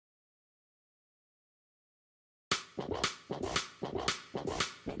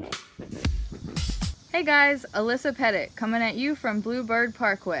Hey guys, Alyssa Pettitt coming at you from Bluebird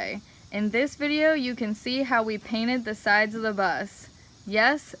Parkway. In this video you can see how we painted the sides of the bus.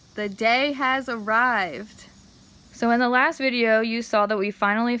 Yes, the day has arrived. So in the last video you saw that we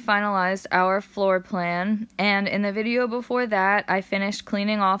finally finalized our floor plan, and in the video before that I finished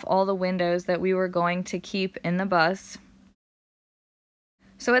cleaning off all the windows that we were going to keep in the bus.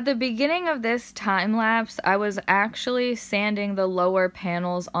 So at the beginning of this time lapse, I was actually sanding the lower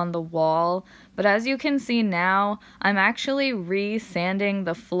panels on the wall, but as you can see now, I'm actually re-sanding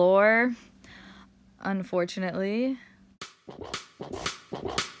the floor, unfortunately.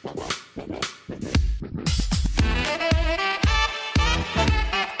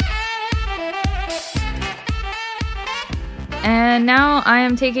 And now I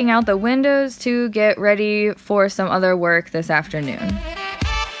am taking out the windows to get ready for some other work this afternoon.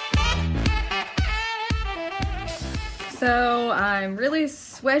 So I'm really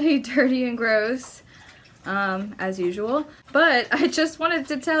sweaty, dirty, and gross, as usual, but I just wanted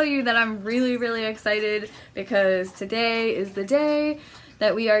to tell you that I'm really excited because today is the day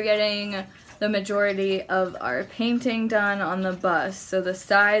that we are getting the majority of our painting done on the bus. So the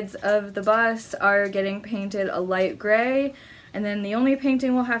sides of the bus are getting painted a light gray, and then the only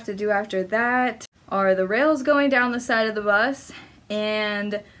painting we'll have to do after that are the rails going down the side of the bus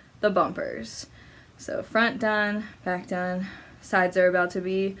and the bumpers. So front done, back done, sides are about to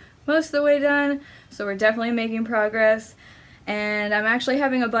be most of the way done, so we're definitely making progress. And I'm actually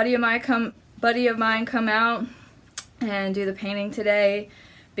having a buddy of mine come out and do the painting today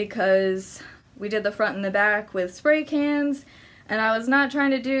because we did the front and the back with spray cans, and I was not trying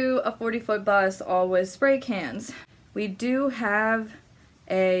to do a 40-foot bus all with spray cans. We do have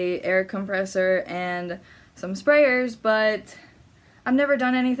a air compressor and some sprayers, but I've never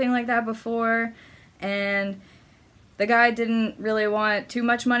done anything like that before, and the guy didn't really want too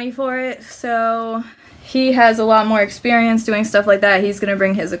much money for it, so he has a lot more experience doing stuff like that. He's gonna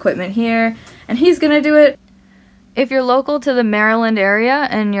bring his equipment here and he's gonna do it. If you're local to the Maryland area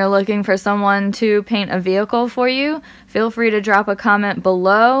and you're looking for someone to paint a vehicle for you, feel free to drop a comment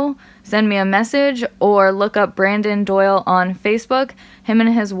below, send me a message, or look up Brandon Doyle on Facebook. Him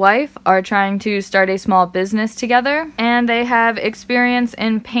and his wife are trying to start a small business together, and they have experience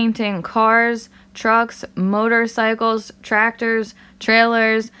in painting cars, trucks, motorcycles, tractors,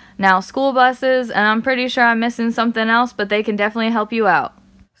 trailers, now school buses, and I'm pretty sure I'm missing something else, but they can definitely help you out.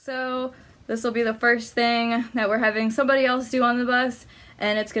 So this will be the first thing that we're having somebody else do on the bus,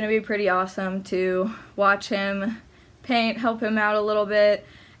 and it's going to be pretty awesome to watch him paint, help him out a little bit,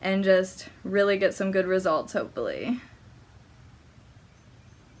 and just really get some good results, hopefully.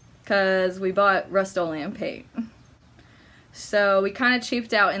 Because we bought Rust-Oleum paint. So we kind of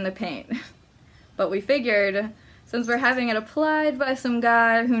cheaped out in the paint. But we figured, since we're having it applied by some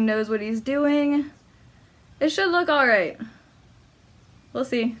guy who knows what he's doing, it should look alright. We'll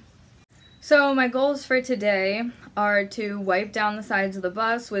see. So my goals for today are to wipe down the sides of the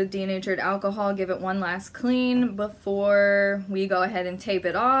bus with denatured alcohol, give it one last clean before we go ahead and tape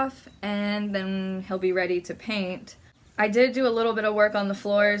it off, and then he'll be ready to paint. I did do a little bit of work on the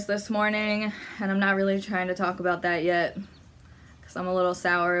floors this morning, and I'm not really trying to talk about that yet because I'm a little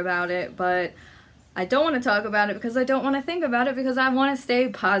sour about it, but I don't want to talk about it because I don't want to think about it because I want to stay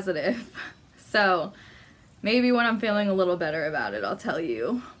positive. So maybe when I'm feeling a little better about it, I'll tell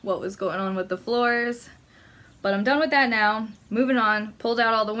you what was going on with the floors. But I'm done with that now. Moving on, pulled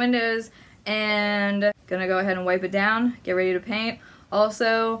out all the windows, and gonna go ahead and wipe it down, get ready to paint.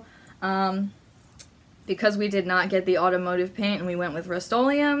 Also, because we did not get the automotive paint and we went with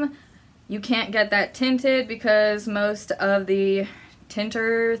Rust-Oleum, you can't get that tinted because most of the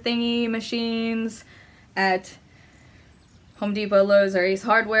tinter thingy machines at Home Depot, Lowe's, or Ace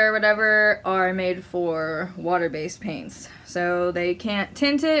Hardware, whatever, are made for water-based paints. So they can't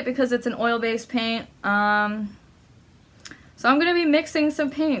tint it because it's an oil-based paint. So I'm going to be mixing some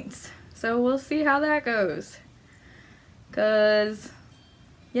paints. So we'll see how that goes. Because,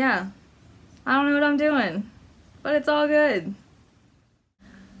 yeah, I don't know what I'm doing. But it's all good.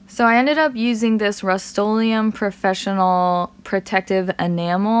 So I ended up using this Rust-Oleum Professional Protective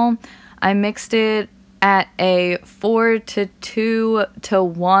Enamel. I mixed it at a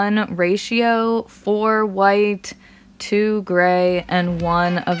 4:2:1 ratio, 4 white, 2 gray, and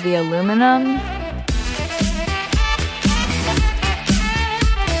 1 of the aluminum.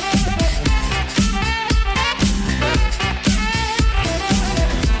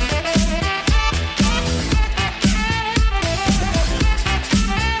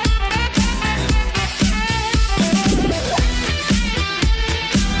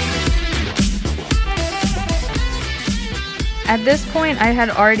 At this point, I had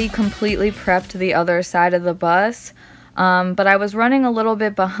already completely prepped the other side of the bus, but I was running a little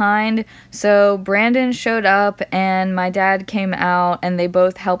bit behind, so Brandon showed up and my dad came out and they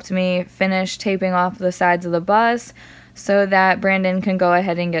both helped me finish taping off the sides of the bus so that Brandon can go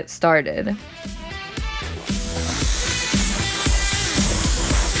ahead and get started.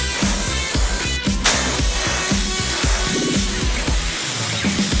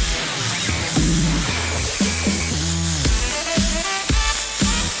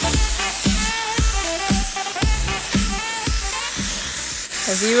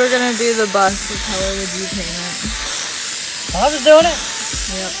 If you were gonna do the bus, what color would you paint it? I was doing it?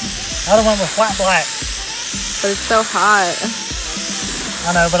 Yep. I would have went with flat black. But it's so hot.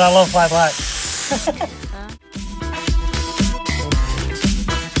 I know, but I love flat black.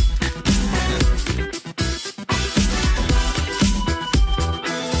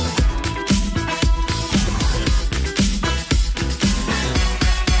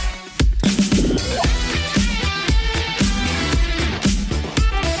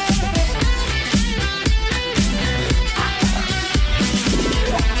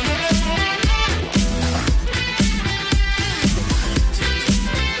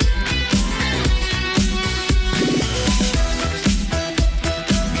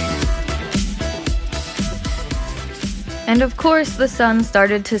 And of course the sun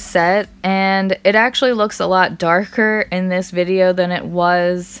started to set, and it actually looks a lot darker in this video than it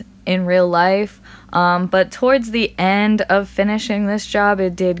was in real life, but towards the end of finishing this job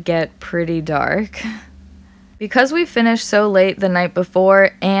it did get pretty dark. Because we finished so late the night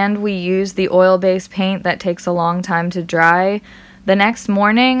before and we used the oil-based paint that takes a long time to dry, the next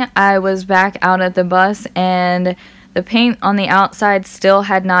morning I was back out at the bus and the paint on the outside still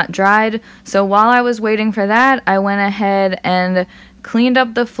had not dried, so while I was waiting for that, I went ahead and cleaned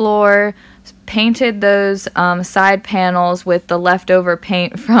up the floor, painted those side panels with the leftover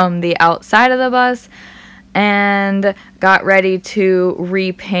paint from the outside of the bus, and got ready to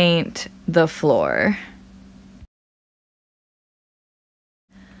repaint the floor.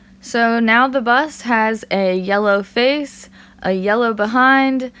 So now the bus has a yellow face, a yellow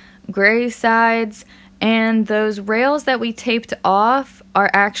behind, gray sides, and those rails that we taped off are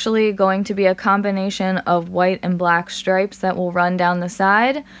actually going to be a combination of white and black stripes that will run down the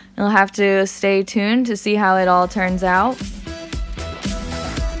side. You'll have to stay tuned to see how it all turns out.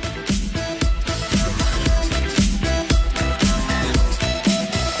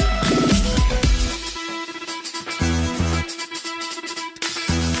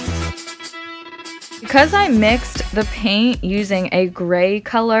 Because I mixed the paint using a gray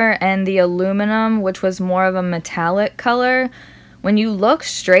color and the aluminum, which was more of a metallic color, when you look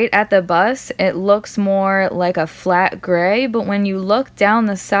straight at the bus, it looks more like a flat gray, but when you look down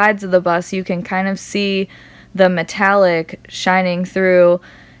the sides of the bus, you can kind of see the metallic shining through,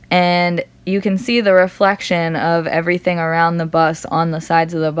 and you can see the reflection of everything around the bus on the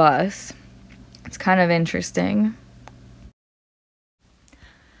sides of the bus. It's kind of interesting.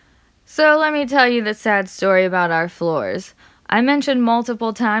 So let me tell you the sad story about our floors. I mentioned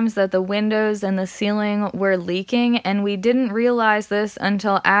multiple times that the windows and the ceiling were leaking, and we didn't realize this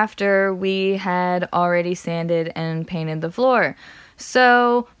until after we had already sanded and painted the floor.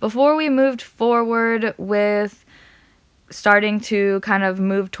 So before we moved forward with starting to kind of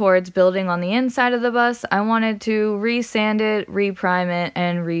move towards building on the inside of the bus, I wanted to re-sand it, re-prime it,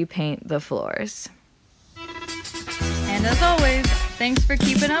 and repaint the floors. And as always, thanks for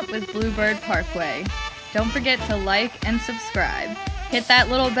keeping up with Bluebird Parkway. Don't forget to like and subscribe. Hit that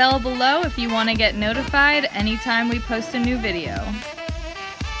little bell below if you want to get notified anytime we post a new video.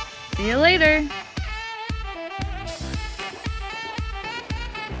 See you later!